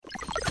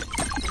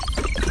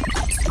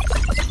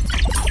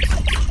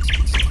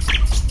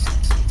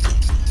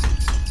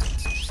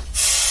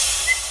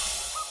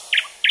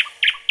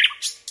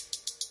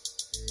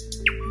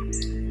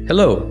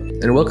Hello,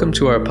 and welcome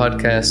to our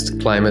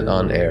podcast, Climate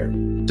on Air,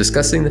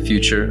 discussing the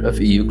future of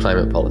EU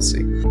climate policy.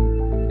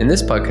 In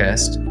this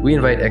podcast, we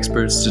invite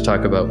experts to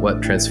talk about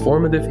what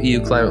transformative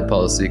EU climate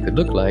policy could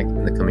look like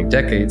in the coming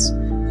decades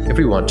if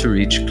we want to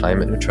reach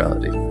climate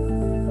neutrality.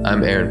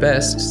 I'm Aaron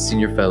Best,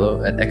 Senior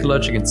Fellow at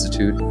Ecologic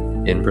Institute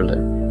in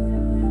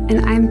Berlin.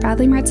 And I'm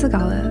Bradley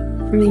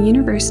Martzagala from the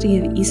University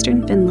of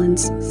Eastern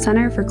Finland's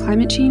Center for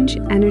Climate Change,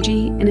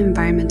 Energy, and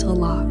Environmental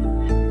Law.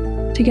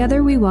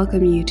 Together, we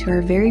welcome you to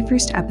our very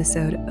first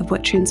episode of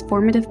what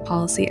transformative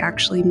policy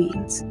actually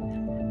means.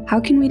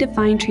 How can we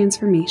define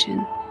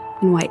transformation,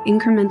 and why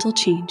incremental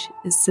change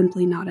is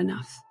simply not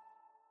enough?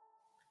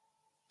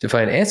 To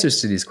find answers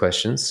to these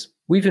questions,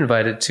 we've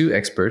invited two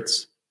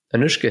experts,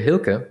 Anushka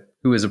Hilke,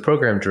 who is a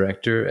program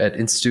director at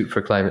Institute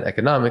for Climate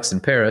Economics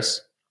in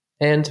Paris,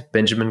 and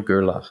Benjamin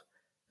Gerlach,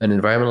 an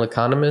environmental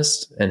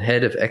economist and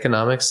head of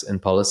economics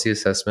and policy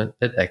assessment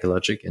at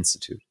Ecologic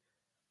Institute.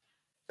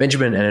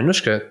 Benjamin and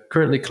Anushka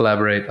currently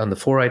collaborate on the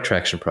 4i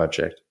Traction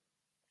project.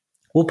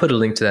 We'll put a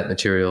link to that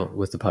material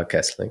with the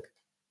podcast link.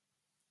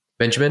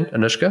 Benjamin,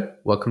 Anushka,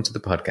 welcome to the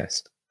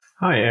podcast.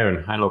 Hi,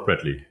 Aaron. Hello,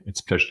 Bradley. It's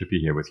a pleasure to be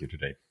here with you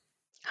today.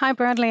 Hi,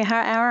 Bradley.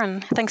 Hi,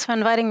 Aaron. Thanks for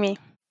inviting me.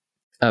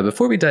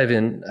 Before we dive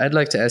in, I'd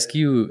like to ask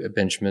you,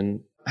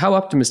 Benjamin, how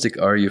optimistic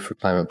are you for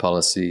climate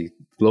policy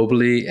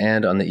globally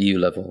and on the EU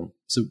level?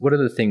 So what are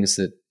the things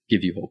that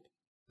give you hope?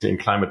 In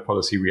climate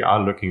policy, we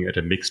are looking at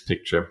a mixed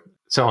picture.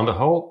 So on the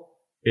whole,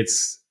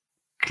 it's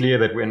clear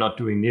that we're not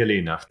doing nearly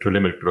enough to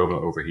limit global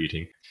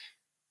overheating.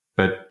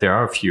 But there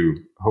are a few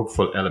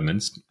hopeful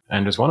elements.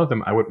 And as one of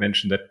them, I would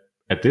mention that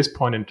at this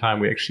point in time,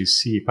 we actually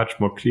see much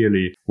more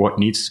clearly what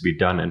needs to be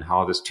done and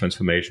how this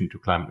transformation to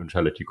climate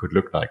neutrality could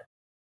look like.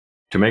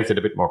 To make that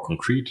a bit more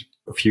concrete,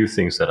 a few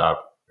things that are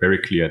very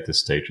clear at this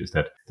stage is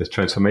that this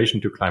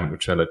transformation to climate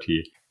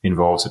neutrality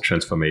involves a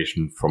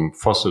transformation from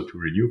fossil to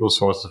renewable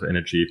sources of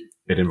energy.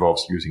 It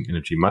involves using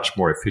energy much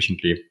more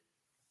efficiently.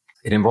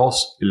 It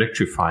involves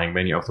electrifying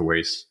many of the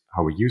ways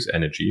how we use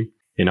energy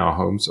in our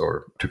homes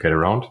or to get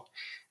around.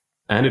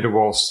 And it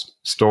involves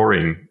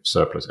storing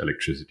surplus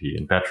electricity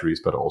in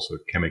batteries, but also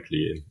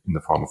chemically in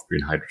the form of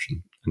green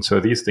hydrogen. And so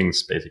these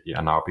things basically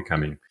are now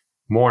becoming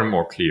more and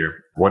more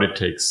clear what it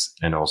takes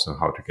and also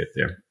how to get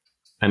there.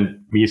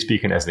 And me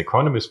speaking as an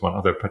economist, one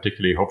other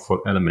particularly hopeful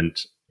element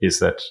is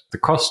that the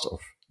cost of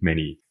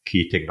many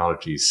key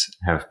technologies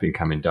have been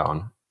coming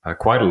down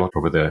quite a lot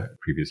over the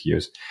previous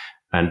years.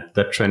 And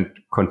that trend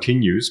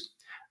continues.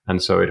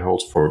 And so it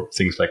holds for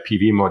things like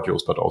PV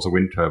modules, but also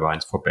wind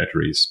turbines, for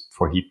batteries,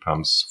 for heat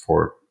pumps,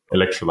 for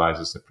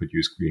electrolyzers that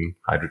produce green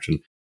hydrogen.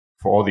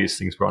 For all these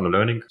things, we're on a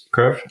learning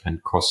curve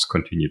and costs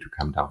continue to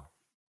come down.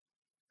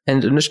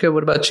 And Anushka,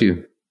 what about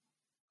you?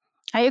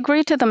 I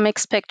agree to the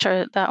mixed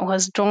picture that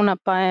was drawn up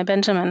by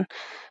Benjamin.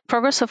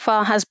 Progress so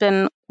far has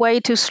been way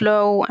too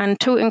slow and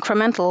too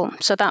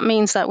incremental. So that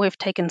means that we've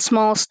taken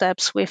small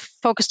steps. We've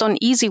focused on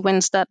easy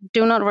wins that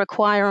do not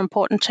require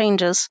important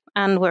changes.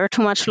 And we're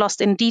too much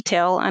lost in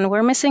detail. And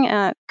we're missing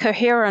a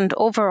coherent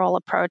overall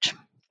approach.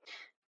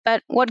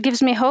 But what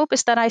gives me hope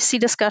is that I see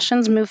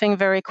discussions moving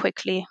very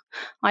quickly.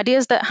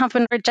 Ideas that have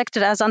been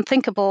rejected as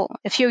unthinkable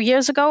a few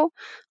years ago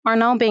are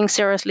now being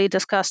seriously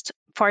discussed.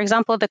 For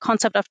example, the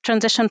concept of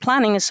transition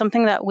planning is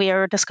something that we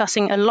are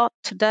discussing a lot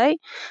today,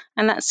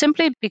 and that's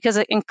simply because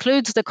it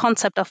includes the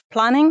concept of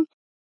planning.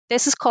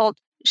 This is called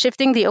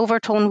shifting the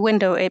overtone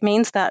window. It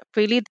means that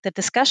really the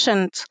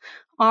discussions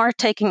are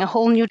taking a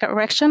whole new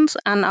directions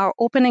and are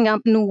opening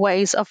up new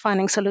ways of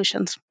finding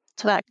solutions.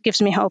 So that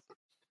gives me hope.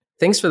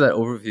 Thanks for that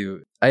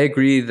overview. I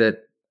agree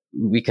that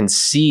we can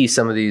see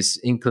some of these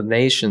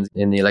inclinations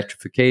in the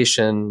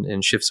electrification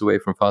and shifts away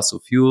from fossil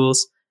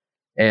fuels.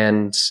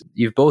 And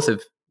you both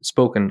have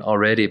spoken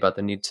already about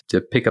the need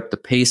to pick up the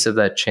pace of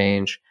that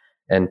change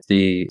and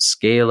the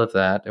scale of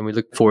that. And we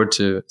look forward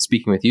to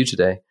speaking with you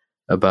today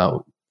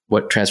about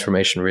what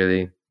transformation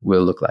really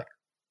will look like.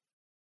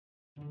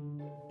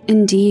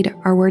 Indeed,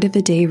 our word of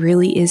the day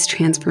really is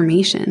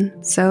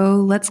transformation. So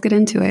let's get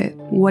into it.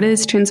 What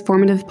does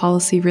transformative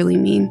policy really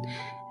mean?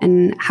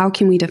 And how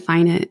can we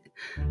define it?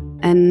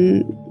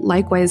 And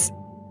likewise,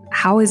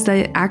 how is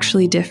that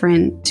actually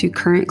different to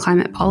current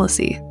climate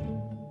policy?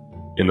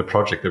 In the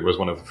project, that was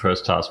one of the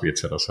first tasks we had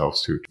set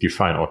ourselves to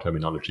define our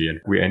terminology.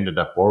 And we ended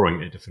up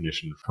borrowing a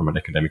definition from an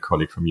academic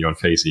colleague from Jon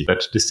Facey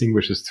that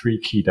distinguishes three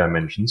key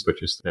dimensions,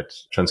 which is that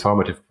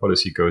transformative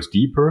policy goes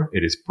deeper,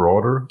 it is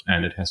broader,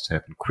 and it has to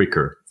happen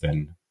quicker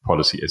than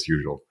policy as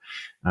usual.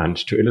 And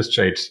to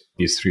illustrate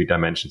these three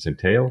dimensions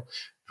entail,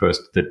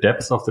 first, the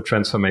depth of the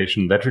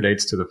transformation. That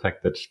relates to the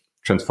fact that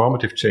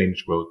transformative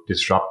change will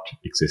disrupt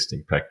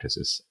existing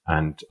practices,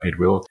 and it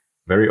will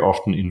very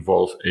often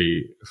involve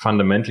a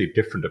fundamentally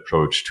different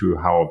approach to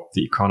how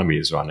the economy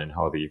is run and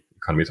how the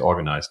economy is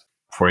organized.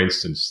 For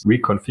instance,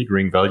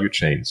 reconfiguring value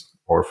chains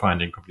or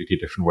finding completely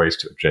different ways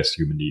to address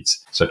human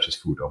needs, such as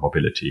food or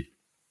mobility.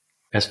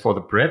 As for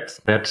the breadth,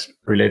 that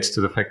relates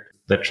to the fact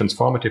that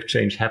transformative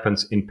change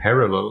happens in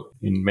parallel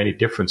in many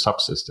different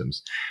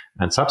subsystems.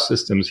 And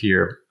subsystems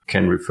here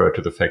can refer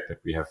to the fact that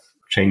we have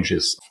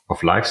changes of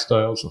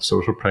lifestyles, of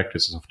social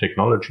practices, of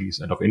technologies,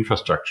 and of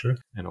infrastructure.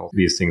 And all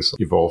these things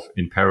evolve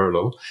in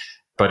parallel.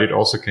 But it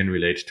also can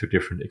relate to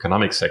different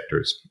economic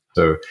sectors.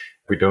 So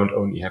we don't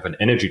only have an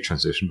energy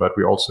transition, but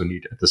we also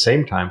need at the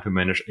same time to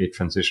manage a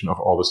transition of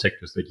all the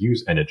sectors that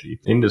use energy: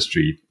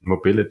 industry,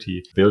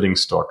 mobility, building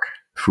stock,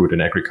 food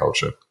and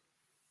agriculture.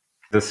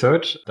 The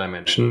third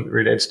dimension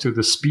relates to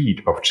the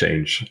speed of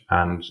change.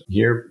 And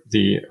here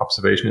the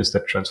observation is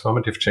that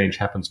transformative change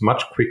happens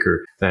much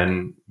quicker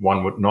than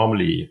one would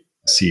normally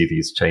see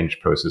these change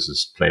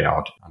processes play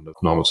out under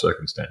normal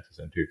circumstances.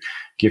 And to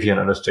give you an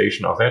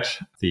illustration of that,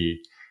 the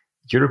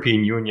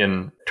European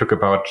Union took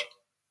about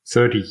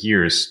 30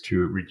 years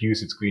to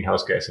reduce its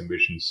greenhouse gas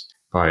emissions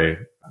by a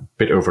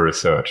bit over a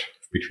third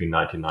between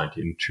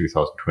 1990 and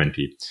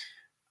 2020.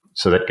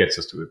 So that gets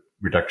us to a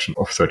reduction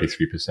of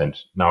 33%.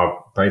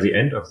 Now, by the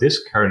end of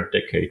this current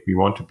decade, we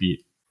want to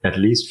be at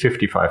least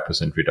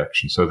 55%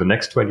 reduction. So the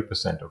next 20%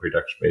 of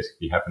reduction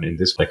basically happen in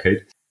this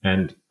decade.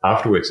 And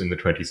afterwards, in the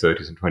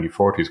 2030s and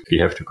 2040s, we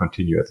have to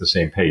continue at the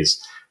same pace.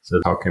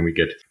 So how can we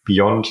get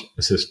beyond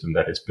a system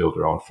that is built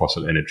around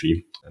fossil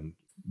energy and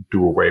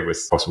do away with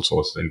fossil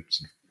sources and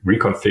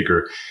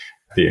reconfigure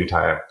the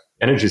entire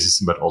energy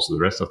system, but also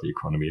the rest of the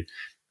economy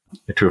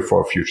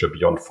for a future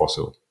beyond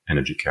fossil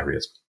energy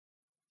carriers?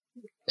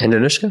 And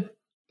Anushka?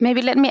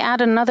 Maybe let me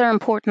add another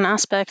important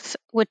aspect,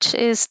 which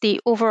is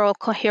the overall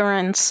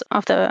coherence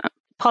of the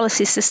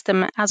policy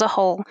system as a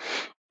whole.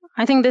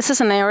 I think this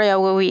is an area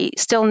where we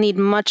still need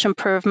much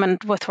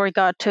improvement with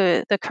regard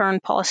to the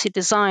current policy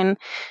design,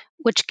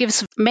 which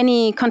gives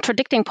many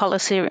contradicting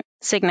policy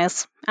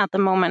signals at the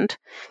moment.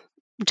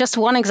 Just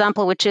one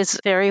example, which is a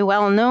very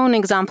well-known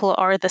example,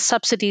 are the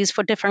subsidies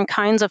for different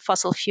kinds of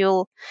fossil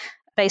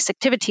fuel-based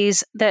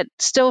activities that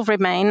still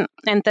remain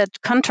and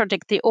that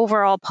contradict the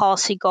overall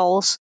policy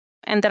goals,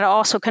 and that are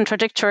also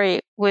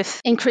contradictory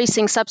with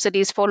increasing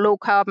subsidies for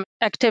low-carbon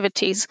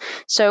activities.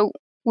 So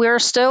we're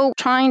still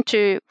trying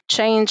to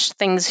change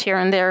things here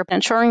and there,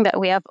 ensuring that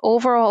we have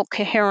overall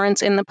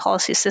coherence in the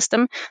policy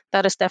system.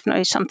 That is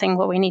definitely something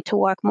where we need to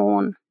work more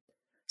on.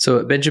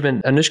 So,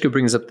 Benjamin, Anushka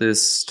brings up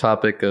this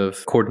topic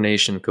of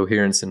coordination,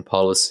 coherence in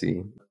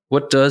policy.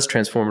 What does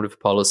transformative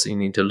policy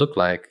need to look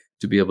like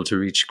to be able to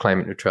reach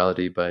climate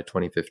neutrality by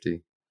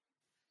 2050?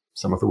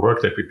 Some of the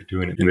work that we've been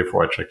doing in the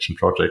Forward Traction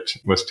project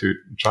was to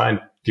try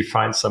and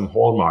define some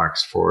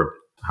hallmarks for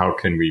how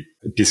can we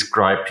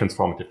describe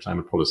transformative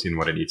climate policy and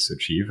what it needs to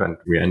achieve. And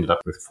we ended up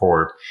with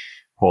 4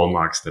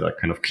 hallmarks that are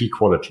kind of key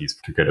qualities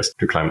to get us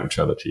to climate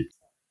neutrality.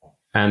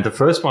 And the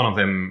first one of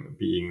them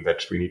being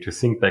that we need to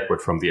think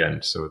backward from the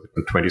end. So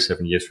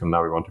 27 years from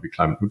now, we want to be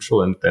climate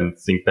neutral, and then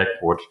think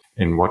backward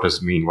in what does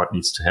it mean, what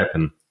needs to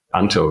happen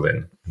until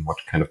then, and what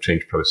kind of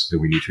change process do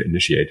we need to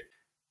initiate.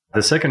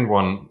 The second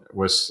one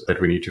was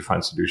that we need to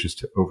find solutions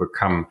to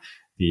overcome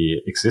the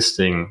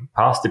existing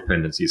path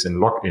dependencies and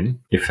lock-in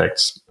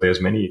effects.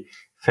 There's many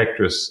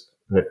factors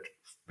that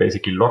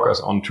basically lock us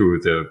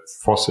onto the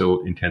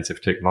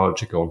fossil-intensive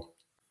technological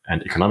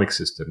and economic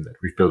system that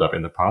we've built up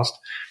in the past.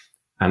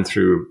 And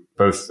through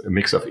both a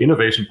mix of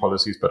innovation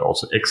policies, but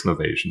also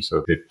exnovation,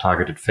 so the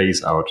targeted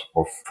phase out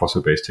of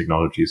fossil-based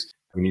technologies,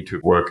 we need to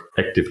work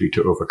actively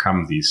to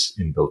overcome these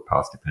inbuilt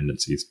path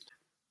dependencies.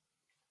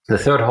 The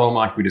third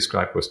hallmark we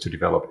described was to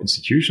develop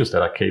institutions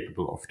that are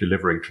capable of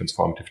delivering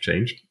transformative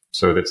change.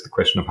 So that's the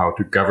question of how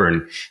to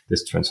govern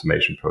this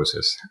transformation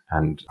process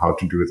and how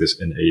to do this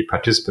in a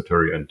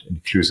participatory and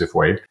inclusive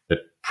way that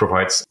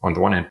provides, on the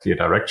one hand, clear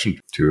direction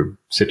to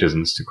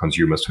citizens, to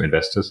consumers, to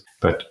investors,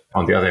 but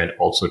on the other hand,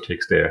 also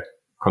takes their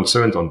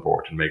concerns on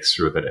board and makes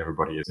sure that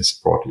everybody is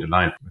broadly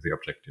aligned with the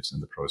objectives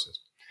in the process.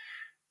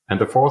 And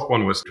the fourth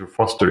one was to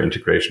foster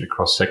integration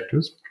across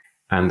sectors,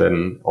 and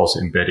then also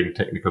embedding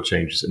technical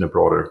changes in a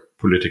broader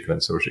political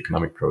and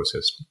socio-economic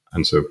process.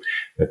 And so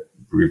that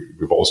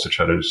we've also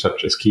challenged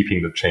such as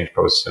keeping the change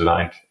process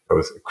aligned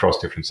both across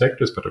different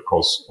sectors, but of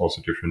course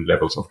also different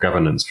levels of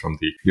governance from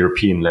the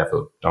European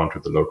level down to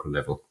the local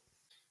level.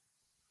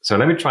 So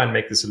let me try and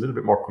make this a little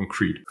bit more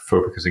concrete,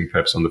 focusing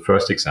perhaps on the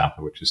first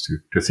example, which is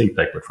to think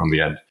backward from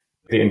the end.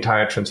 The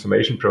entire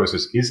transformation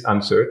process is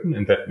uncertain,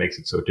 and that makes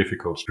it so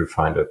difficult to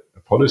find a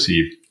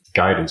policy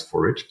guidance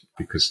for it,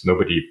 because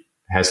nobody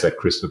has that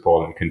crystal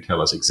ball and can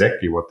tell us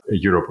exactly what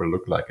Europe will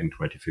look like in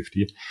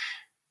 2050.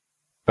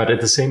 But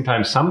at the same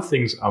time, some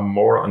things are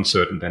more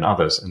uncertain than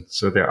others. And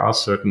so there are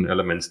certain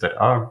elements that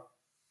are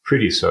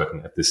pretty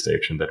certain at this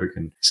stage and that we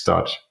can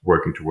start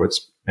working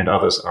towards, and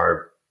others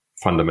are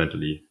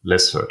fundamentally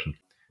less certain.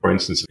 For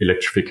instance,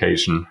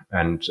 electrification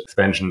and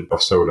expansion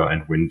of solar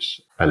and wind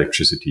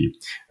electricity,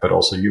 but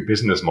also new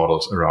business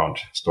models around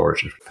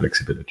storage and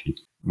flexibility.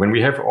 When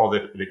we have all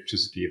that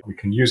electricity, we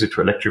can use it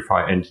to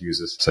electrify end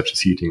users such as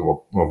heating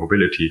or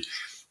mobility,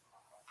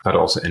 but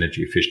also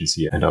energy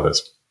efficiency and others.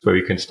 So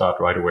we can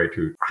start right away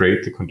to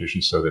create the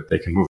conditions so that they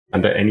can move.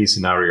 Under any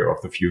scenario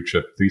of the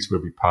future, these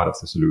will be part of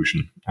the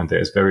solution. And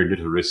there is very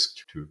little risk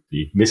to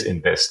be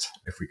misinvest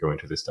if we go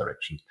into this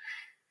direction.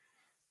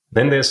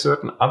 Then there are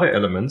certain other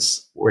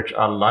elements which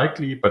are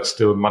likely, but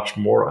still much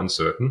more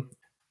uncertain.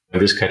 In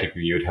this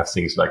category, you would have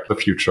things like the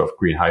future of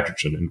green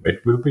hydrogen, and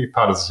it will be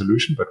part of the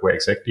solution, but where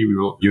exactly we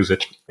will use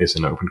it is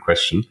an open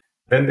question.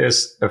 Then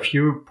there's a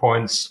few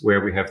points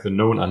where we have the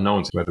known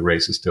unknowns, where the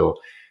race is still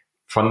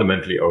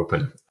fundamentally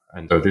open.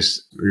 And so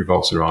this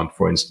revolves around,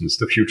 for instance,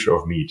 the future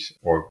of meat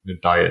or the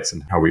diets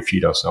and how we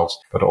feed ourselves,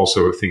 but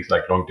also things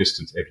like long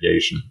distance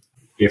aviation.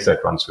 If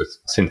that runs with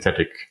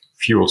synthetic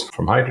fuels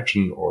from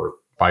hydrogen or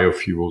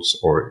biofuels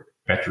or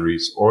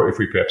batteries, or if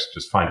we perhaps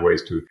just find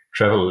ways to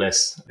travel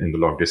less in the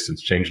long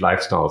distance, change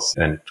lifestyles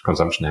and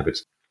consumption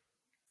habits.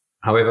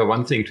 However,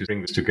 one thing to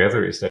bring this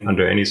together is that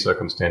under any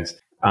circumstance,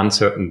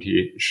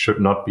 uncertainty should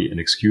not be an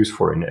excuse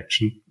for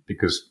inaction,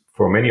 because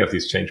for many of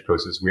these change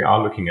processes, we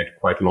are looking at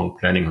quite long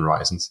planning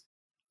horizons.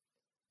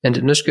 And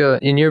Anushka,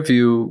 in your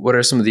view, what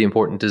are some of the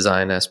important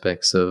design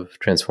aspects of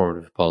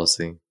transformative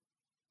policy?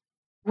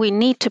 We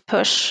need to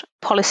push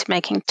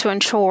policymaking to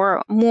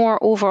ensure more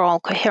overall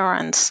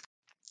coherence.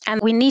 And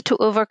we need to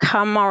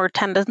overcome our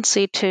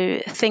tendency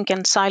to think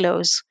in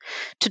silos.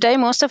 Today,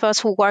 most of us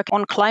who work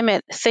on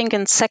climate think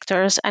in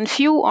sectors, and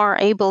few are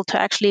able to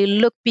actually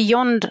look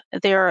beyond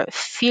their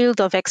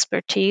field of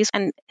expertise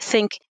and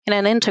think in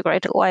an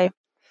integrated way.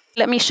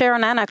 Let me share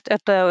an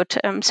anecdote.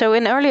 So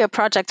in earlier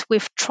projects,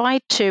 we've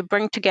tried to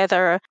bring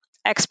together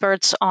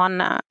experts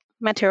on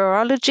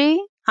meteorology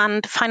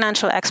and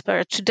financial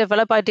experts to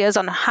develop ideas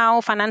on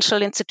how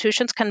financial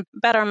institutions can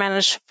better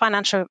manage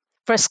financial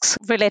risks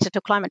related to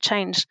climate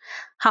change.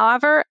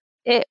 However,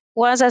 it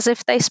was as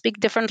if they speak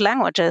different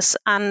languages,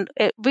 and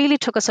it really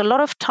took us a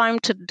lot of time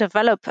to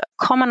develop a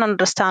common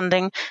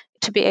understanding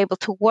to be able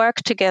to work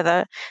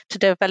together to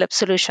develop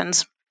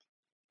solutions.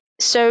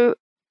 So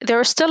there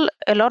is still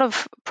a lot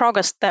of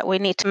progress that we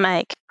need to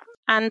make.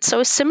 And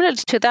so similar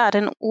to that,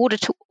 in order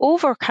to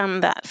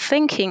overcome that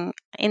thinking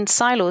in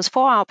silos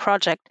for our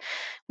project,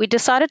 we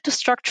decided to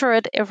structure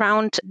it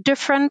around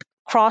different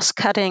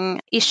cross-cutting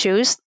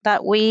issues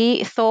that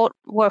we thought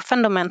were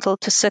fundamental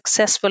to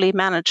successfully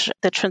manage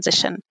the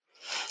transition.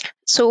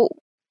 So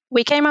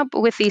we came up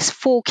with these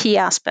 4 key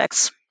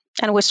aspects,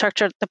 and we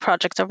structured the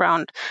project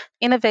around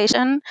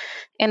innovation,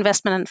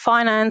 investment and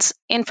finance,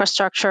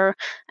 infrastructure,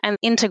 and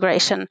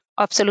integration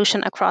of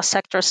solution across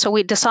sectors. So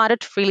we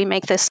decided to really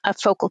make this a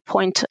focal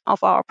point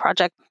of our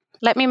project.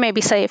 Let me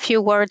maybe say a few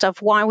words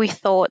of why we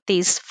thought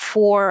these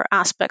 4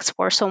 aspects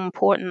were so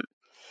important.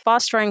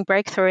 Fostering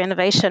breakthrough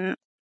innovation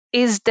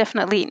is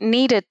definitely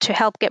needed to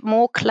help get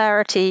more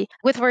clarity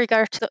with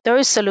regard to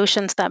those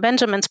solutions that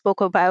Benjamin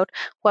spoke about,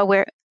 where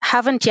we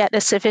haven't yet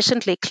a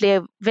sufficiently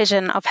clear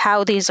vision of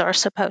how these are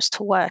supposed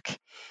to work.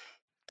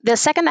 The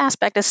second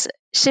aspect is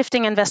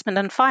shifting investment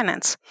and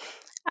finance.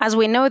 As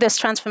we know, this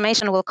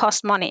transformation will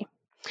cost money.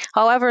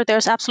 However,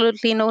 there's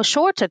absolutely no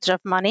shortage of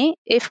money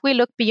if we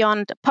look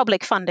beyond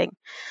public funding.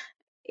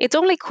 It's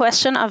only a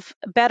question of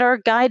better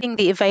guiding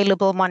the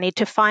available money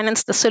to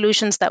finance the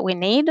solutions that we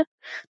need,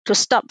 to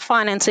stop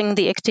financing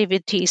the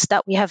activities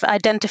that we have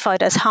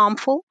identified as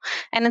harmful,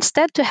 and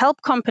instead to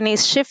help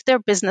companies shift their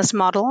business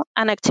model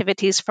and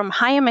activities from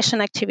high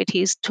emission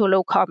activities to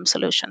low carbon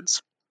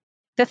solutions.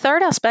 The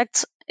third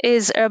aspect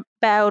is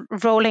about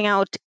rolling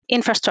out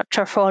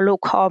infrastructure for a low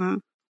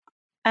carbon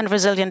and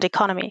resilient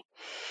economy.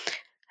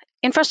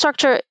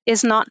 Infrastructure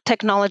is not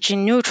technology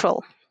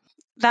neutral.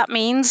 That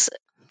means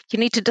you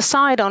need to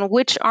decide on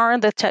which are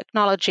the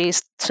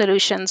technologies,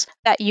 solutions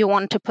that you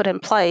want to put in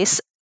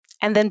place,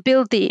 and then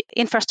build the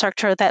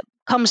infrastructure that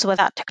comes with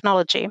that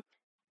technology.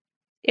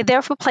 It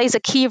therefore plays a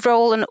key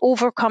role in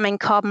overcoming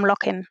carbon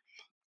lock-in.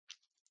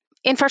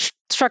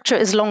 Infrastructure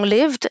is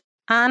long-lived,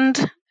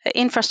 and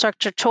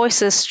infrastructure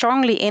choices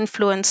strongly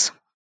influence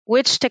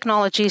which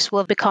technologies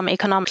will become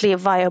economically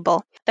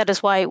viable. That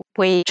is why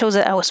we chose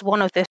it as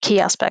one of the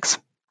key aspects.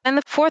 And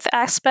the fourth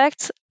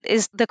aspect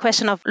is the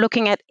question of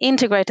looking at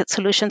integrated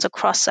solutions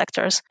across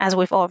sectors. As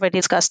we've already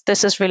discussed,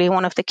 this is really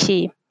one of the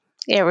key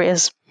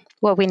areas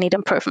where we need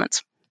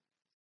improvements.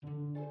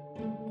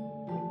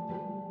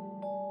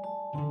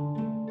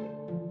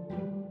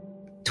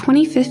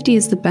 "2050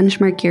 is the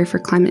benchmark year for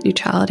climate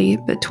neutrality,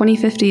 but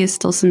 2050 is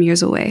still some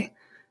years away.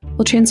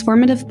 Will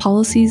transformative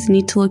policies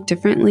need to look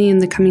differently in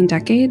the coming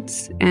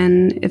decades?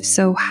 And if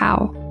so,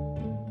 how?"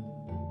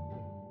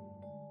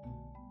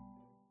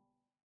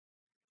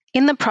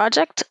 In the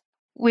project,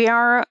 we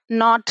are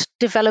not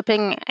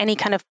developing any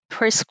kind of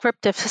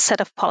prescriptive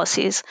set of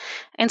policies.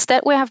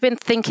 Instead, we have been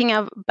thinking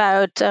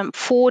about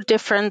 4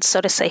 different,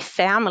 so to say,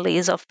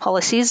 families of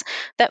policies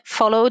that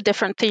follow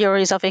different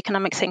theories of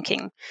economic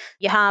thinking.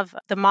 You have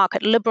the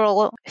market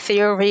liberal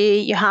theory,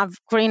 you have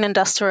green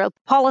industrial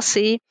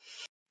policy,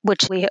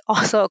 which we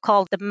also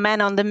call the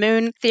man on the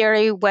moon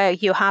theory, where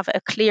you have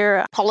a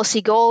clear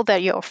policy goal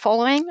that you're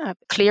following, a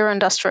clear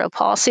industrial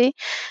policy.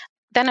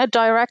 Then a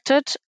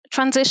directed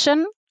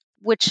transition,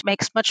 which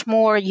makes much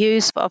more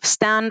use of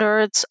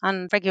standards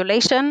and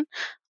regulation.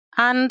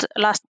 And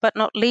last but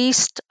not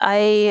least,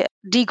 a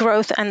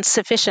degrowth and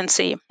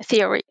sufficiency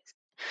theory.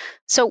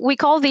 So we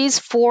call these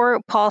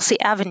 4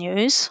 policy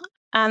avenues,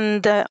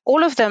 and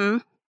all of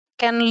them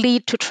can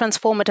lead to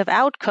transformative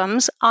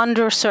outcomes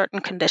under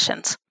certain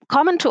conditions.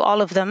 Common to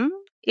all of them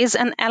is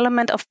an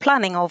element of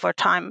planning over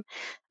time,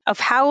 of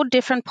how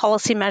different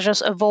policy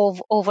measures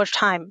evolve over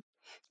time,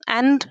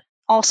 and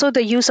also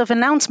the use of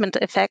announcement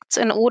effects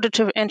in order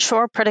to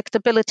ensure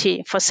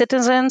predictability for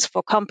citizens,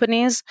 for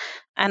companies,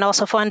 and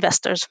also for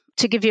investors.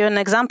 To give you an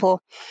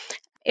example,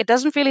 it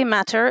doesn't really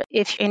matter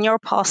if in your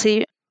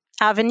policy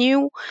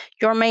avenue,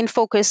 your main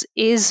focus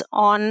is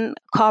on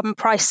carbon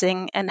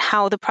pricing and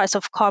how the price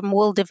of carbon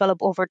will develop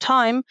over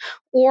time,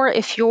 or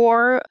if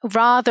you're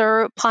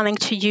rather planning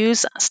to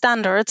use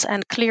standards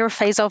and clear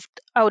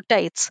phase-out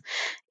dates.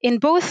 In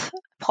both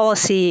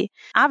policy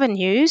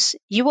avenues,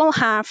 you will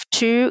have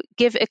to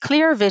give a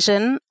clear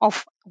vision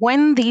of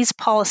when these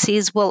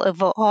policies will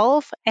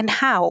evolve and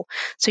how.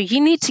 So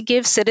you need to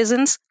give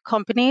citizens,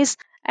 companies,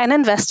 and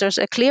investors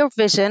a clear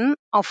vision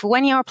of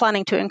when you're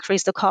planning to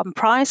increase the carbon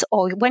price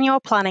or when you're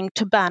planning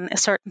to ban a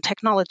certain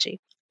technology.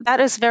 That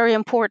is very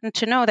important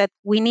to know, that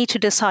we need to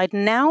decide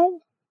now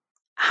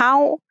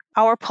how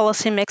our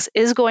policy mix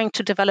is going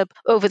to develop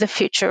over the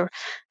future,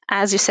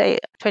 as you say,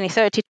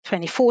 2030,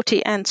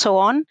 2040, and so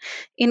on,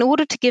 in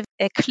order to give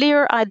a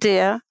clear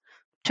idea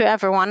to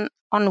everyone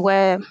on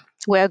where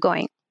we're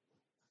going.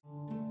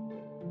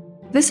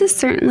 This is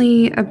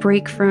certainly a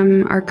break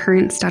from our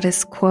current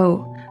status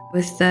quo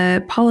with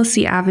the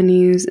policy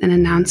avenues and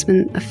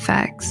announcement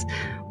effects.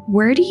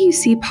 Where do you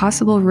see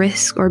possible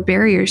risks or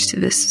barriers to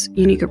this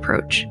unique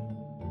approach?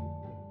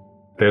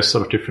 There's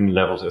sort of different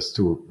levels as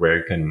to where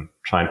you can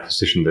try and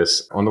position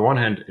this. On the one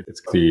hand,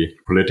 it's the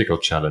political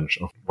challenge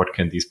of what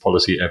can these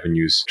policy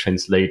avenues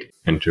translate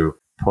into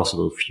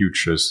possible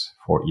futures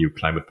for EU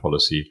climate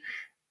policy.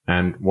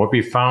 And what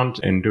we found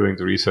in doing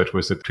the research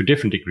was that to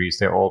different degrees,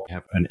 they all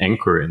have an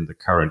anchor in the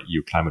current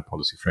EU climate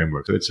policy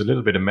framework. So it's a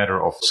little bit a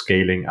matter of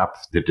scaling up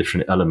the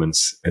different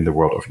elements in the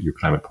world of EU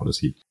climate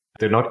policy.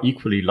 They're not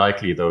equally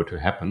likely, though, to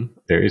happen.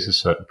 There is a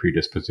certain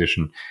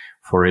predisposition,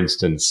 for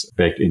instance,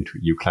 baked into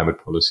EU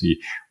climate policy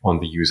on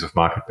the use of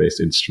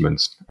market-based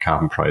instruments,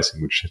 carbon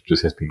pricing, which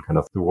just has been kind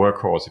of the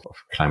workhorse of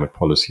climate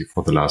policy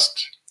for the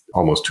last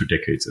almost 2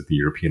 decades at the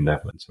European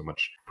level. And so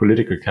much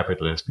political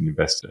capital has been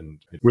invested, and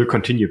it will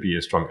continue to be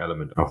a strong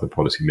element of the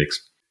policy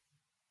mix.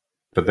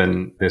 But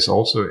then there's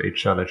also a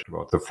challenge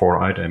about the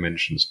 4I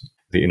dimensions,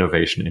 the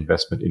innovation,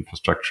 investment,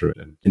 infrastructure,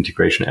 and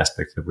integration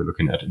aspects that we're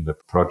looking at in the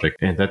project,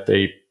 and that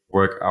they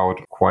work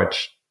out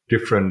quite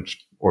different,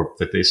 or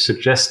that they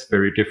suggest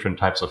very different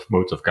types of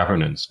modes of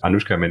governance.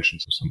 Anushka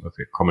mentioned some of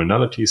the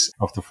commonalities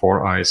of the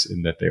 4Is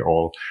in that they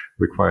all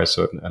require a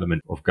certain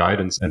element of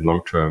guidance and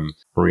long-term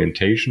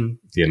orientation,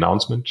 the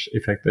announcement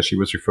effect that she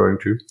was referring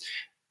to.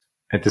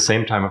 At the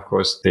same time, of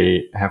course,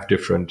 they have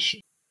different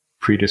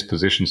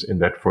predispositions in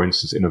that, for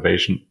instance,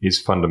 innovation is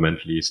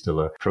fundamentally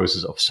still a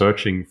process of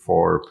searching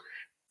for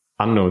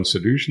unknown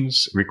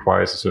solutions,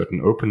 requires a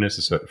certain openness,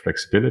 a certain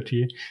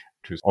flexibility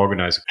to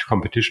organize a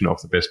competition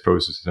of the best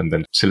processes and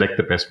then select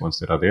the best ones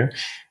that are there.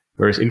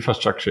 Whereas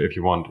infrastructure, if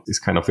you want, is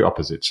kind of the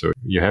opposite. So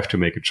you have to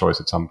make a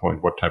choice at some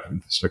point what type of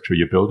infrastructure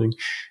you're building.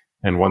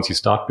 And once you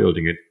start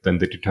building it, then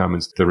that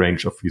determines the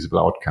range of feasible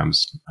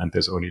outcomes. And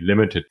there's only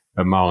limited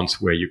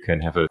amounts where you can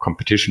have a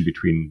competition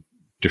between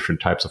different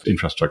types of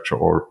infrastructure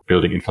or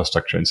building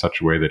infrastructure in such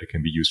a way that it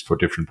can be used for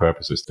different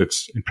purposes.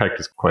 That's in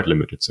practice quite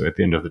limited. So at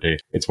the end of the day,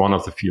 it's one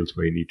of the fields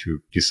where you need to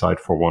decide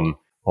for one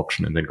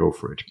option and then go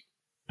for it.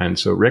 And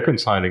so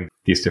reconciling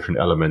these different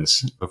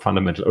elements, the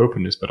fundamental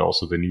openness, but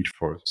also the need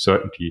for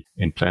certainty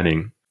in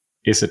planning,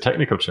 is a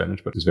technical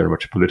challenge, but is very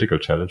much a political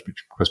challenge,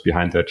 because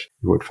behind that,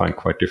 you would find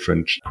quite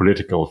different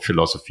political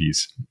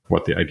philosophies,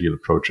 what the ideal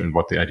approach and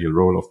what the ideal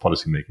role of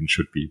policymaking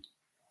should be.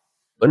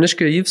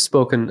 Anushka, you've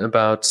spoken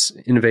about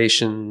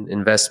innovation,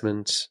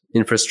 investment,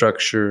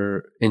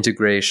 infrastructure,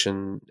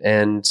 integration,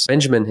 and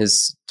Benjamin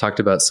has talked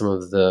about some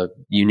of the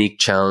unique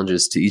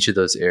challenges to each of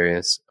those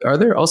areas. Are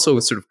there also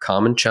sort of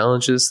common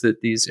challenges that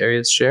these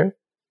areas share?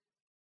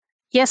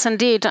 Yes,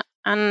 indeed.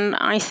 And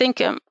I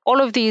think all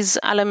of these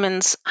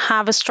elements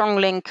have a strong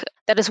link.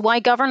 That is why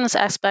governance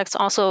aspects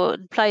also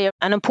play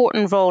an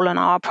important role in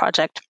our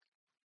project.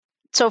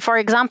 So, for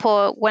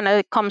example, when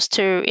it comes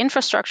to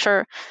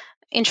infrastructure,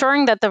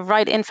 ensuring that the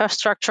right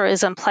infrastructure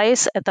is in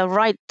place at the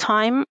right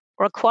time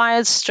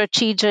requires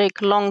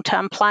strategic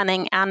long-term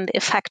planning and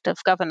effective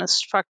governance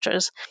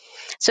structures.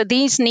 So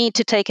these need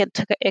to take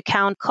into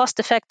account cost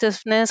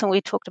effectiveness, and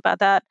we talked about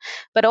that,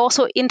 but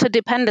also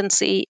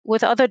interdependency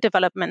with other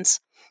developments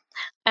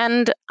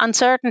and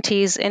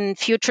uncertainties in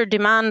future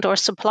demand or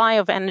supply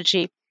of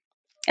energy,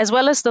 as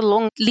well as the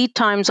long lead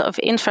times of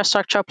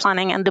infrastructure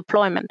planning and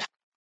deployment.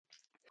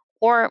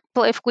 Or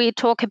if we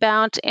talk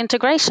about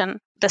integration,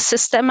 the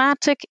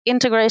systematic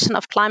integration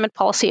of climate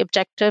policy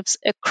objectives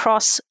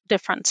across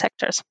different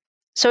sectors.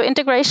 So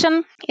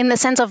integration, in the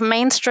sense of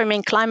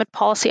mainstreaming climate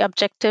policy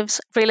objectives,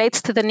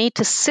 relates to the need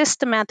to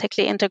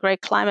systematically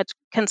integrate climate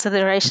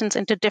considerations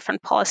into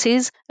different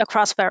policies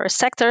across various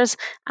sectors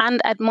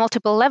and at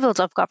multiple levels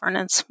of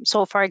governance.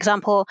 So, for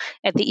example,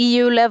 at the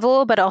EU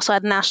level, but also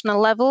at national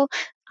level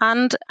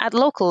and at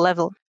local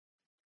level.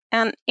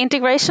 And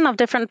integration of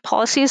different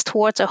policies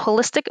towards a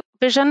holistic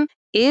vision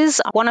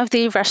is one of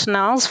the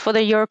rationales for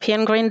the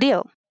European Green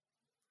Deal.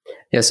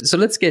 Yes, so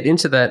let's get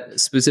into that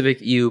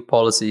specific EU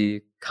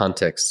policy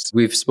context.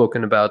 We've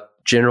spoken about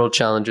general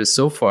challenges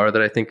so far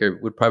that I think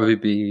would probably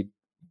be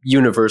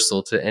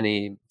universal to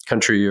any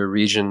country or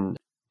region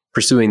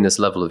pursuing this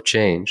level of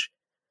change.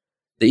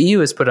 The EU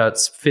has put out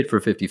its Fit for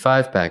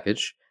 55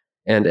 package,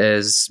 and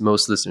as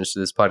most listeners to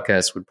this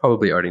podcast would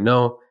probably already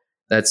know,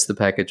 that's the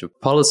package of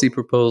policy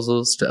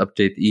proposals to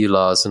update the EU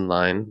laws in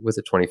line with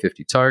the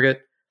 2050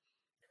 target.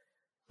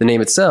 The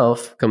name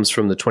itself comes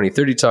from the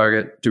 2030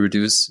 target to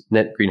reduce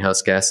net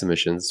greenhouse gas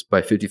emissions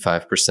by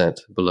 55%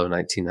 below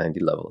 1990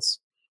 levels.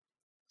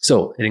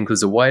 So it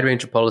includes a wide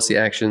range of policy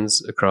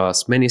actions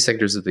across many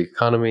sectors of the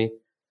economy.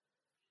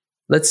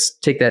 Let's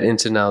take that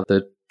into now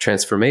the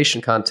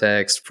transformation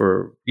context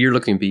for you're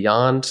looking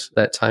beyond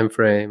that time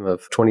frame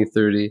of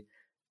 2030.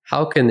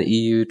 How can the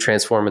EU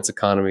transform its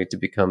economy to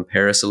become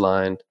Paris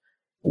aligned?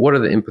 What are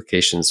the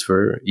implications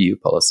for EU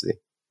policy?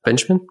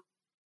 Benjamin?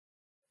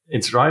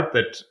 It's right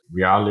that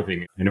we are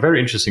living in a very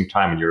interesting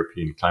time in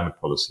European climate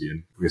policy,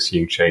 and we're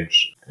seeing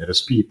change at a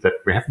speed that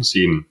we haven't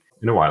seen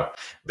in a while.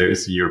 There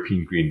is the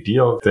European Green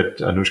Deal that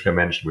Anushka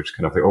mentioned, which is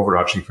kind of the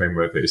overarching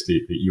framework. There is the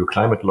EU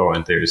climate law,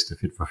 and there is the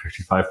Fit for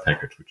 55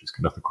 package, which is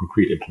kind of the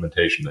concrete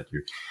implementation that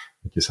you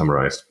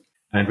summarized.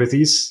 And with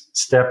these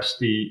steps,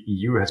 the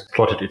EU has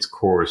plotted its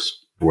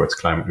course towards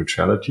climate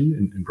neutrality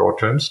in broad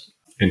terms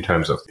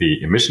of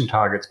the emission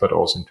targets, but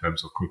also in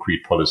terms of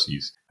concrete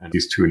policies. And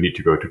these two need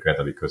to go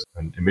together, because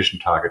an emission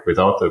target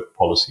without the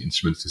policy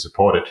instruments to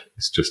support it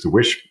is just a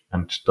wish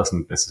and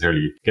doesn't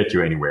necessarily get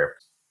you anywhere.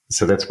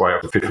 So that's why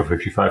the Fit for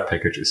 55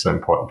 package is so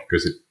important,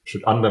 because it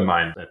should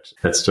undermine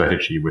that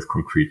strategy with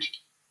concrete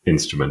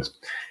instruments.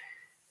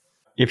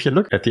 If you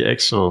look at the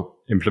actual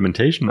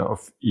implementation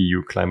of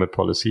EU climate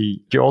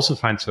policy, you also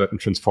find certain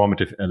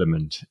transformative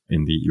elements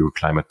in the EU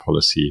climate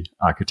policy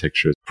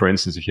architecture. For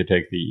instance, if you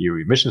take the EU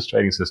emissions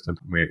trading system,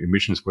 where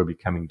emissions will be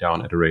coming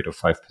down at a rate of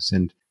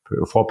 5%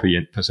 or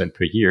 4%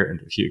 per year,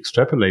 and if you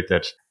extrapolate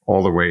that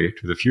all the way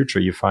to the future,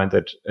 you find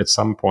that at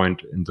some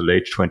point in the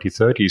late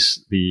 2030s,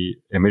 the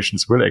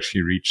emissions will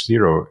actually reach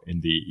zero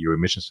in the EU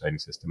emissions trading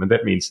system. And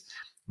that means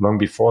long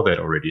before that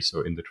already,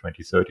 so in the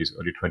 2030s,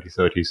 early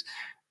 2030s,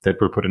 that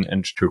will put an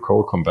end to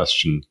coal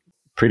combustion,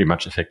 pretty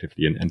much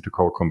effectively an end to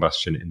coal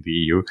combustion in the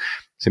EU,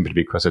 simply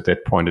because at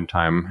that point in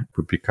time it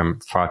would become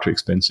far too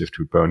expensive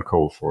to burn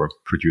coal for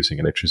producing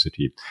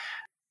electricity.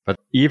 But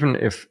even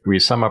if we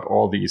sum up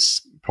all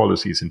these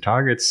policies and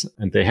targets,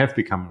 and they have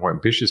become more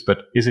ambitious,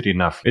 but is it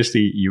enough? Is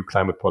the EU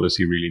climate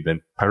policy really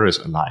then Paris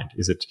aligned?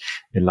 Is it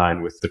in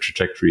line with the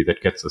trajectory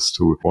that gets us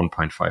to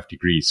 1.5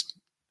 degrees?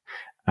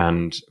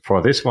 And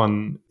for this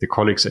one, the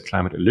colleagues at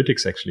Climate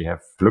Analytics actually have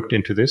looked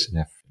into this and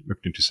have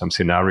looked into some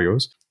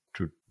scenarios.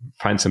 To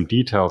find some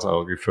details,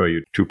 I'll refer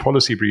you to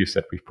policy briefs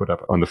that we've put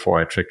up on the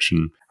 4i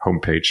Traction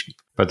homepage.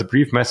 But the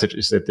brief message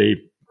is that they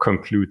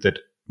conclude that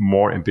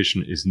more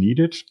ambition is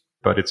needed,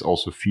 but it's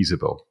also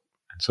feasible.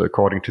 And so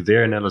according to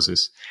their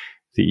analysis,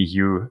 the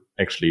EU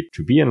actually,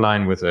 to be in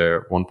line with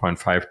a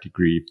 1.5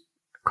 degree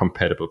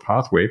compatible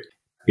pathway,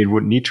 it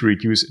would need to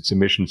reduce its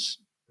emissions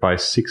by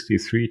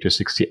 63 to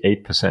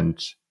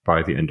 68%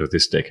 by the end of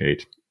this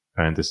decade.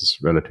 And this is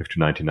relative to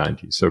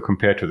 1990. So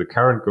compared to the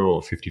current goal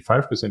of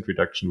 55%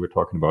 reduction, we're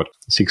talking about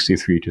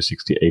 63 to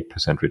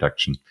 68%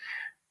 reduction.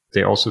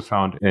 They also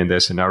found in their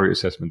scenario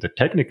assessment that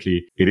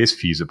technically it is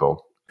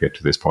feasible to get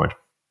to this point.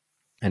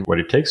 And what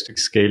it takes to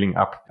scaling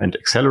up and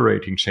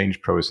accelerating change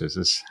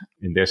processes,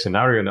 in their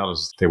scenario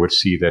analysis, they would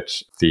see that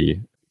the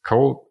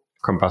coal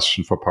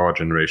combustion for power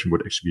generation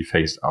would actually be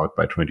phased out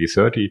by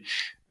 2030.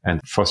 And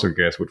fossil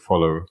gas would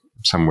follow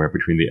somewhere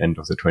between the end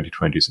of the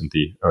 2020s and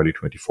the early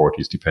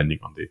 2040s, depending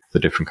on the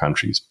different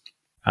countries.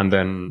 And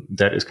then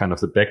that is kind of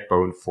the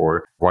backbone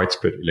for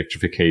widespread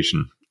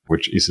electrification,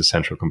 which is a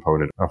central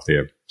component of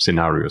their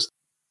scenarios.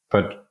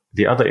 But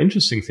the other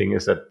interesting thing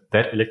is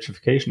that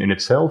electrification in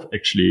itself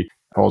actually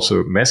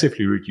also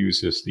massively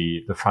reduces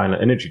the final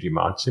energy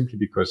demand, simply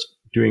because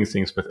doing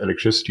things with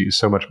electricity is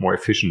so much more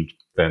efficient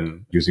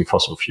than using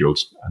fossil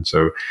fuels. And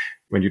so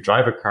when you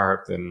drive a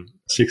car, then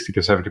 60 to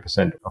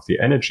 70% of the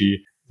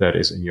energy that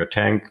is in your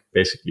tank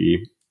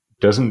basically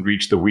doesn't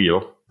reach the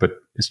wheel, but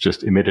is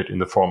just emitted in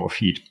the form of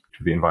heat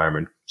to the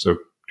environment. So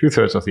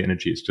 2/3 of the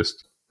energy is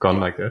just gone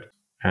like that.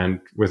 And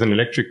with an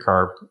electric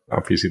car,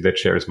 obviously that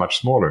share is much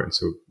smaller. And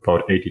so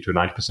about 80 to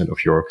 90% of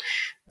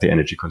the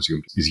energy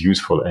consumed is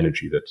useful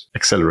energy that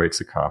accelerates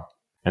the car.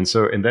 And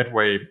so in that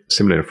way,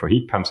 similar for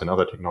heat pumps and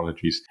other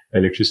technologies,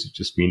 electricity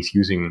just means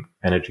using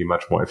energy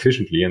much more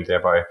efficiently, and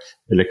thereby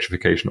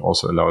electrification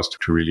also allows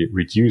to really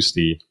reduce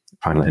the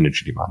final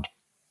energy demand.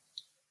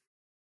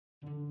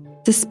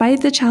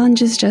 Despite the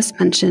challenges just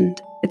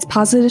mentioned, it's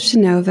positive to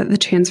know that the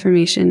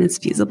transformation is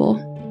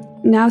feasible.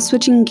 Now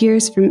switching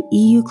gears from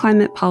EU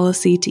climate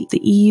policy to the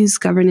EU's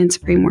governance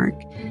framework,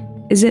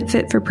 is it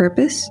fit for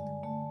purpose?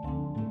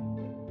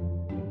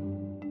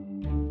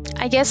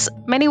 I guess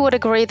many would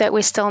agree that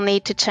we still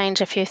need to change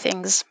a few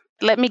things.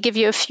 Let me give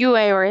you a few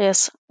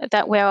areas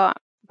that we are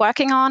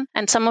working on,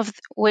 and some of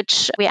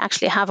which we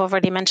actually have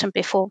already mentioned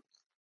before.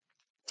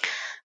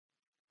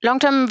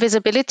 Long-term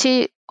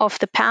visibility of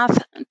the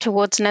path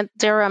towards net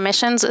zero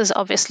emissions is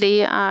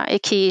obviously a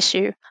key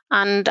issue.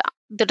 And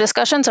the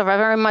discussions are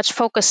very much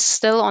focused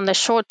still on the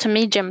short to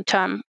medium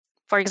term.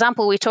 For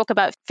example, we talk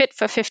about fit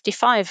for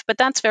 55, but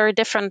that's very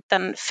different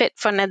than fit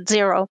for net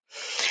zero.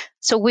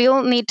 So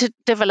we'll need to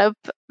develop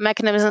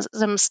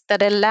mechanisms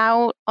that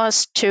allow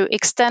us to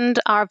extend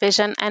our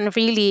vision and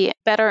really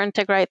better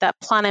integrate that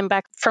planning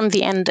back from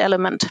the end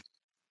element.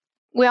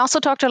 We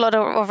also talked a lot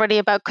already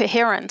about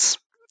coherence,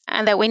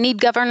 and that we need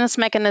governance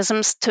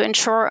mechanisms to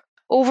ensure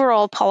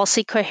overall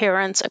policy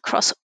coherence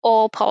across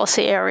all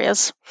policy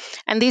areas.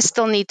 And these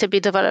still need to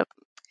be developed.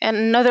 And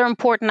another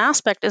important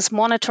aspect is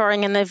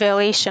monitoring and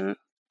evaluation,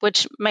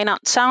 which may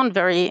not sound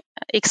very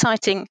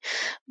exciting,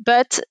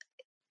 but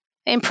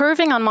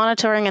improving on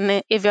monitoring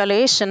and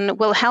evaluation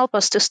will help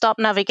us to stop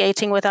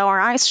navigating with our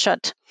eyes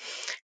shut.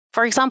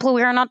 For example,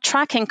 we are not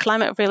tracking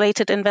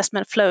climate-related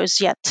investment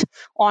flows yet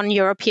on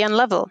European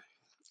level,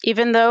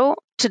 even though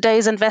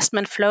today's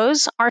investment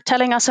flows are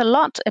telling us a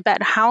lot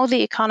about how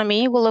the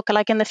economy will look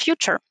like in the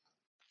future.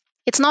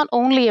 It's not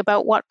only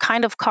about what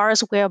kind of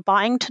cars we are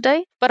buying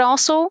today, but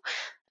also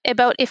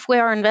about if we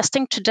are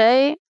investing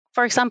today,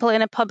 for example,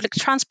 in a public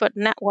transport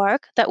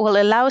network that will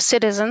allow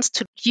citizens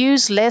to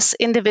use less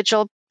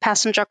individual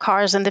passenger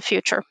cars in the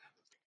future.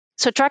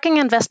 So tracking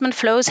investment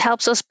flows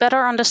helps us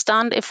better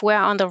understand if we're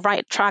on the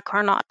right track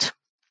or not,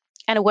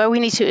 and where we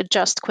need to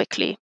adjust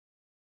quickly.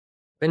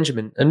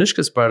 Benjamin,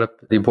 Anushka's brought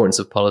up the importance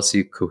of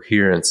policy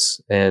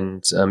coherence,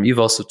 and you've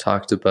also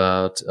talked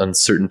about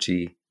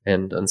uncertainty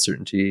and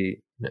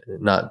uncertainty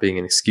not being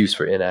an excuse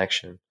for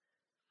inaction.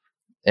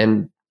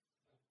 And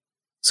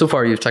so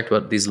far, you've talked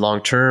about these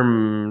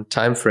long-term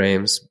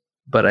timeframes,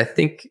 but I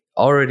think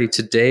already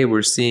today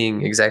we're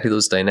seeing exactly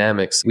those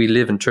dynamics. We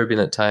live in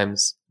turbulent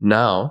times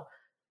now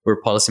where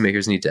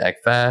policymakers need to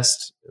act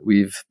fast.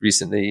 We've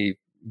recently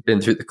been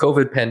through the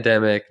COVID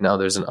pandemic. Now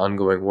there's an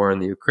ongoing war in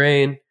the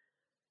Ukraine,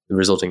 the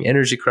resulting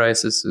energy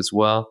crisis as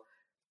well.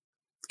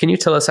 Can you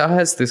tell us, how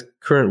has this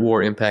current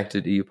war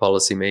impacted EU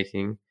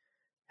policymaking?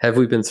 Have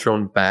we been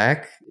thrown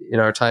back in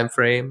our time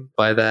frame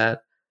by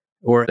that?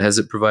 Or has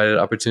it provided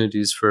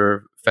opportunities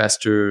for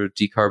faster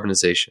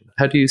decarbonization?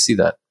 How do you see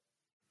that?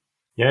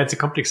 Yeah, it's a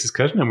complex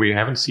discussion and we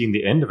haven't seen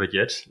the end of it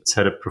yet. It's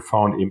had a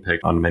profound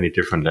impact on many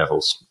different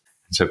levels.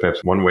 So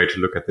perhaps one way to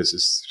look at this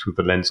is through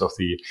the lens of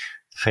the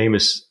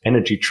famous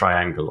energy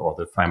triangle, or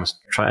the famous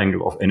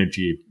triangle of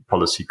energy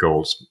policy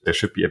goals. There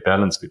should be a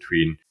balance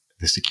between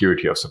the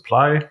security of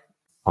supply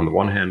on the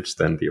one hand,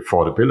 then the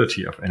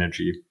affordability of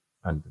energy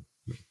and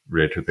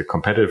related to the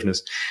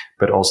competitiveness,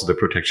 but also the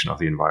protection of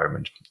the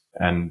environment.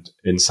 And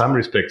in some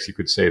respects, you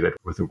could say that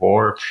with the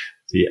war,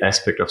 the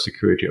aspect of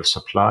security of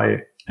supply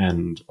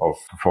and of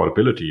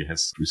affordability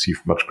has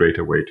received much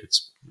greater weight.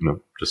 It's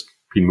just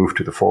been moved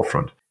to the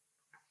forefront.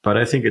 But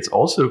I think it's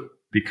also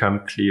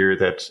become clear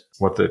that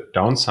what the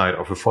downside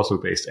of a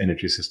fossil-based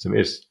energy system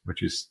is,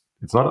 which is,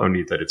 it's not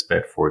only that it's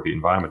bad for the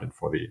environment and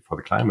for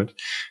the climate,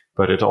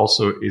 but it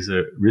also is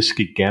a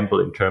risky gamble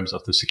in terms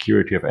of the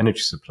security of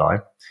energy supply.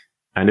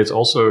 And it's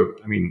also,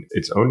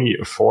 it's only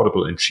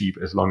affordable and cheap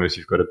as long as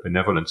you've got a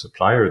benevolent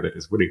supplier that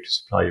is willing to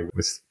supply you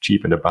with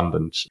cheap and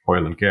abundant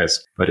oil and gas.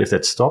 But if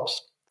that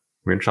stops,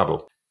 we're in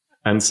trouble.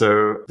 And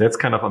so that's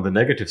kind of on the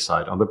negative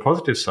side. On the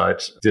positive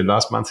side, the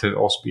last month has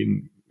also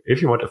been, if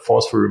you want, a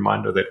forceful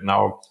reminder that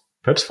now,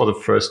 perhaps for the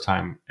first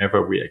time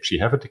ever, we actually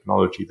have a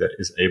technology that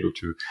is able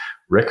to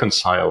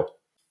reconcile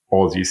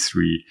all these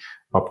three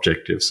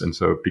objectives. And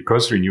so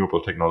because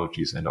renewable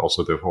technologies and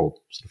also the whole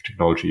sort of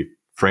technology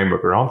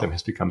framework around them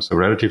has become so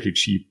relatively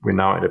cheap, we're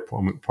now at a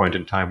point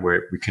in time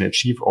where we can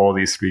achieve all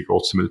these three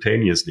goals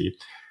simultaneously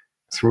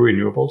through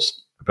renewables,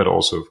 but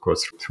also, of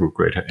course, through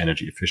greater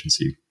energy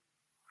efficiency.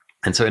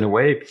 And so in a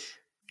way,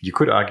 you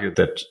could argue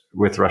that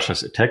with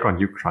Russia's attack on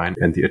Ukraine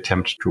and the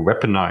attempt to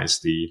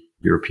weaponize the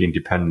European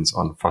dependence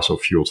on fossil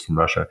fuels from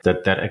Russia,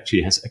 that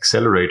actually has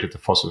accelerated the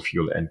fossil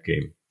fuel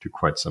endgame to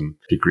quite some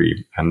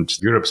degree. And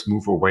Europe's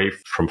move away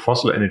from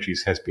fossil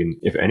energies has been,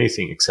 if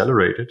anything,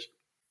 accelerated.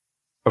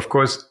 Of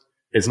course,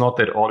 it's not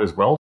that all is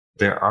well.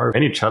 There are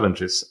many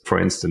challenges. For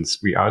instance,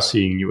 we are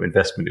seeing new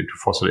investment into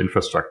fossil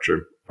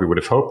infrastructure. We would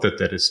have hoped that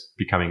that is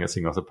becoming a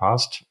thing of the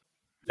past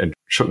and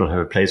should not have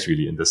a place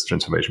really in this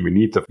transformation. We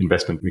need the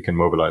investment we can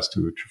mobilize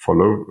for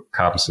low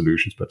carbon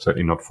solutions, but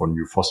certainly not for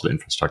new fossil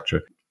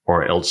infrastructure,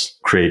 or else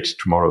create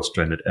tomorrow's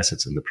stranded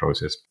assets in the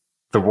process.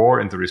 The war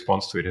and the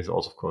response to it has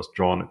also, of course,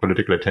 drawn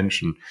political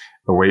attention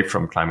away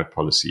from climate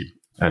policy,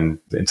 and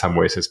in some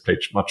ways has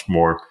placed much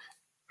more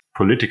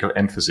political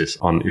emphasis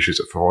on issues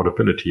of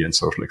affordability and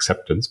social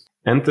acceptance.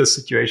 And the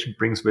situation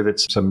brings with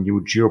it some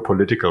new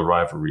geopolitical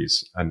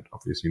rivalries, and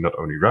obviously not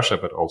only Russia,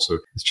 but also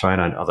with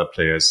China and other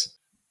players.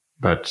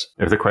 But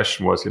if the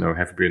question was,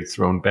 have we been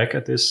thrown back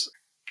at this?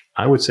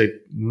 I would say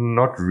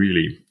not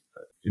really.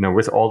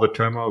 With all the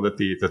turmoil that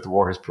the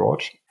war has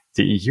brought,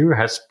 the EU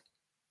has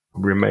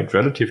remained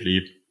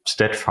relatively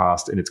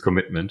steadfast in its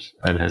commitment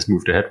and has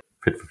moved ahead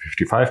with the Fit for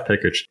 55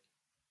 package.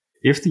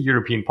 if the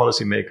European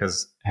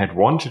policymakers had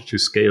wanted to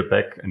scale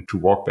back and to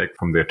walk back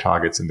from their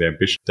targets and their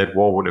ambition, that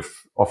war would have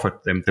offered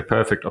them the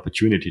perfect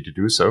opportunity to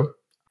do so.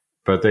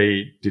 But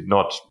they did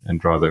not,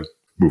 and rather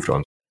moved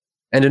on.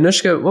 And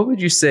Anushka, what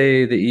would you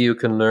say the EU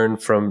can learn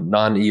from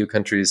non-EU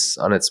countries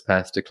on its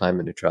path to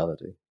climate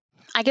neutrality?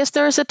 I guess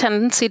there is a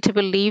tendency to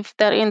believe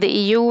that in the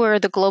EU we're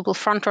the global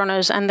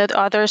frontrunners and that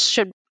others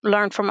should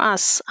learn from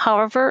us.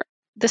 However,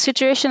 the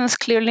situation is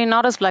clearly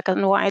not as black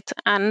and white,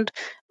 and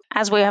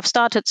as we have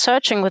started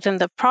searching within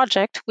the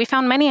project, we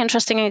found many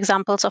interesting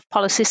examples of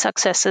policy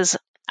successes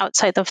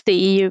outside of the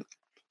EU.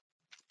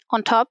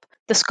 On top,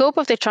 the scope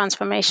of the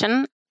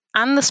transformation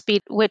and the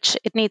speed which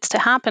it needs to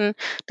happen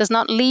does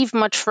not leave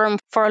much room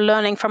for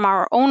learning from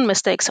our own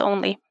mistakes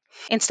only.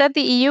 Instead,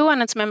 the EU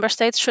and its member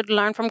states should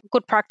learn from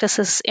good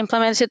practices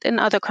implemented in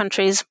other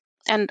countries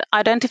and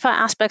identify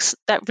aspects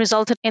that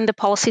resulted in the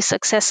policy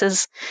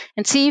successes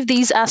and see if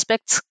these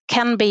aspects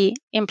can be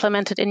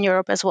implemented in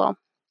Europe as well.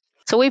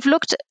 So we've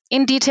looked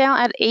in detail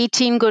at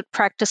 18 good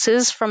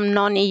practices from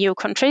non-EU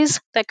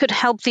countries that could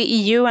help the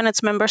EU and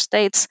its member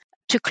states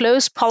to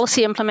close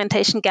policy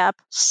implementation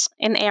gaps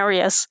in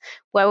areas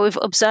where we've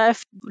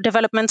observed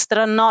developments that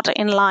are not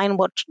in line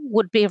what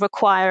would be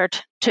required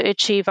to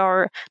achieve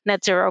our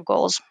net zero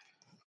goals,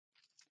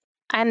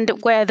 and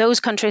where those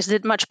countries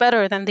did much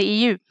better than the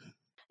EU.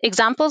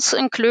 Examples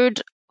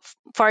include,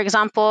 for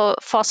example,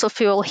 fossil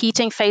fuel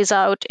heating phase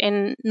out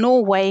in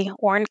Norway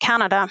or in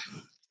Canada,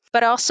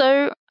 but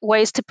also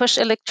ways to push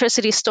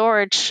electricity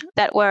storage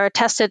that were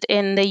tested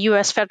in the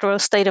US federal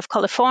state of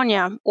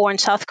California or in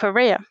South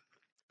Korea.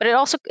 But it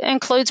also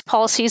includes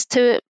policies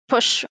to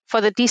push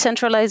for the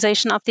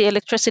decentralization of the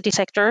electricity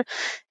sector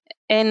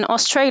in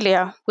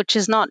Australia, which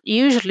is not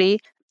usually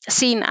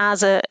seen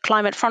as a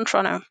climate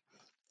frontrunner.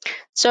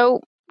 So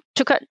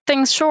to cut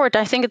things short,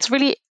 I think it's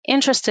really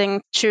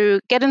interesting to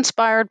get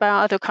inspired by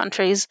other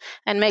countries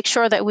and make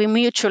sure that we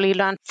mutually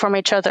learn from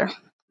each other.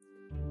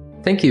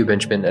 Thank you,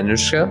 Benjamin and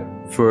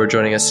Anushka, for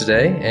joining us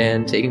today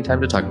and taking time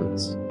to talk with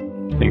us.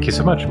 Thank you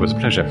so much. It was a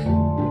pleasure.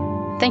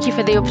 Thank you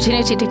for the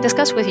opportunity to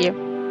discuss with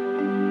you.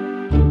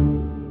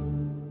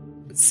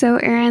 So,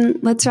 Erin,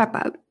 let's wrap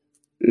up.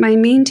 My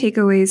main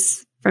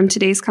takeaways from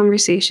today's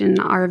conversation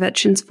are that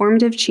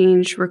transformative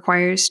change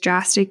requires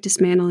drastic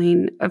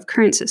dismantling of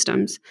current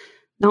systems,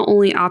 not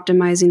only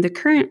optimizing the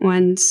current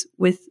ones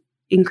with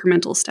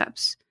incremental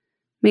steps.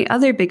 My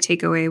other big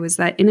takeaway was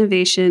that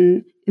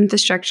innovation,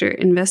 infrastructure,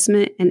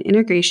 investment, and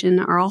integration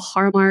are all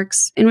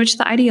hallmarks in which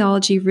the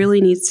ideology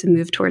really needs to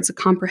move towards a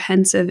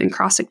comprehensive and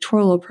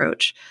cross-sectoral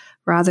approach,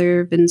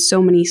 rather than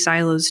so many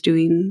silos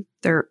doing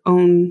their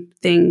own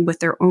thing with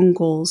their own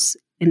goals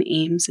and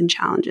aims and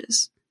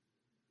challenges.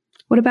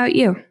 What about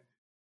you?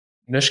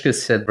 Anushka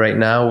said right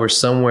now we're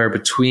somewhere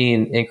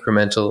between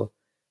incremental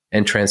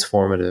and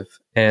transformative.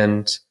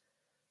 And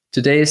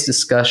today's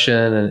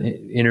discussion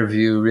and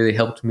interview really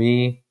helped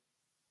me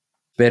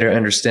better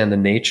understand the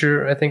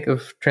nature, I think,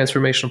 of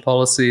transformational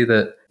policy.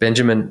 That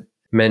Benjamin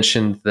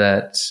mentioned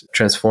that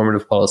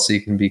transformative policy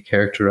can be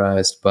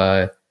characterized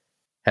by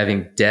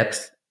having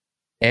depth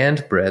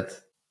and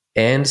breadth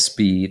and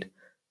speed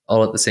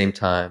all at the same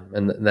time.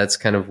 And that's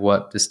kind of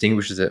what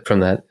distinguishes it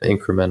from that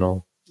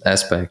incremental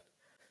aspect.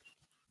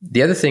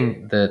 The other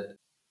thing that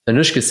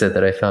Anushka said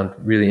that I found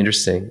really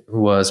interesting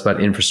was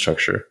about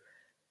infrastructure.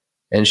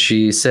 And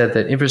she said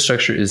that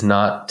infrastructure is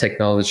not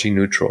technology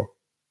neutral.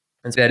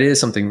 And that is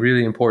something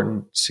really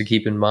important to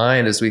keep in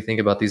mind as we think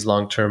about these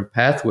long-term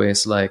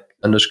pathways like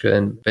Anushka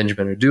and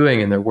Benjamin are doing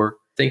in their work,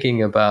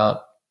 thinking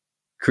about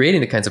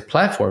creating the kinds of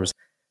platforms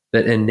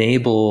that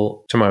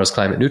enable tomorrow's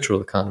climate neutral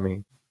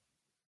economy.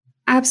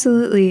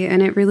 Absolutely.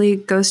 And it really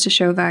goes to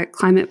show that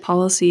climate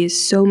policy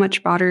is so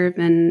much broader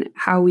than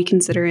how we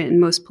consider it in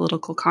most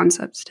political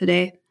concepts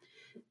today.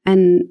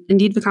 And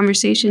indeed, the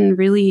conversation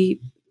really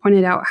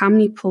pointed out how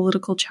many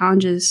political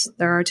challenges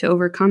there are to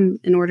overcome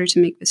in order to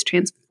make this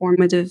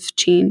transformative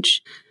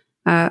change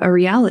a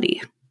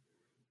reality.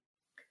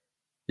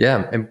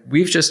 Yeah, and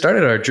we've just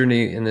started our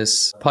journey in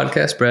this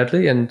podcast,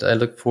 Bradley, and I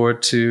look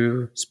forward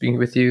to speaking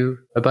with you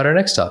about our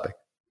next topic.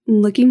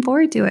 Looking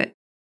forward to it.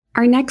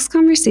 Our next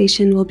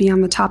conversation will be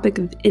on the topic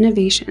of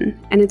innovation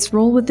and its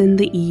role within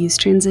the EU's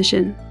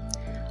transition.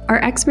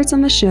 Our experts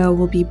on the show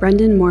will be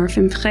Brendan Moore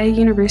from Vrije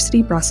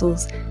University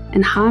Brussels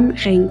and Ham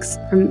Renks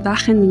from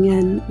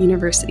Wageningen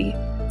University.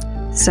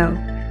 So,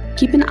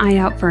 keep an eye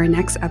out for our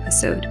next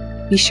episode.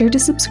 Be sure to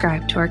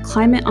subscribe to our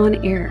Climate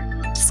on Air,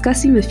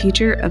 discussing the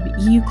future of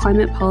EU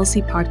climate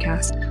policy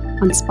podcast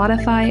on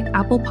Spotify,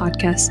 Apple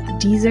Podcasts,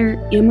 Deezer,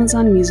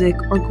 Amazon Music,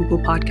 or Google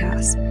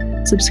Podcasts.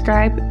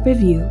 Subscribe,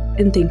 review,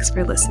 and thanks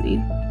for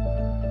listening.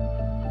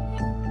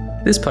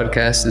 This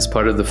podcast is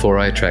part of the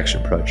 4i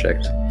Traction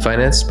Project,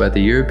 financed by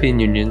the European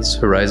Union's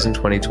Horizon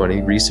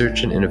 2020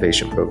 Research and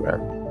Innovation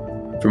Program.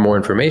 For more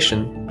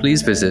information,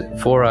 please visit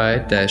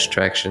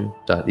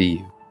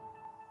 4i-traction.eu.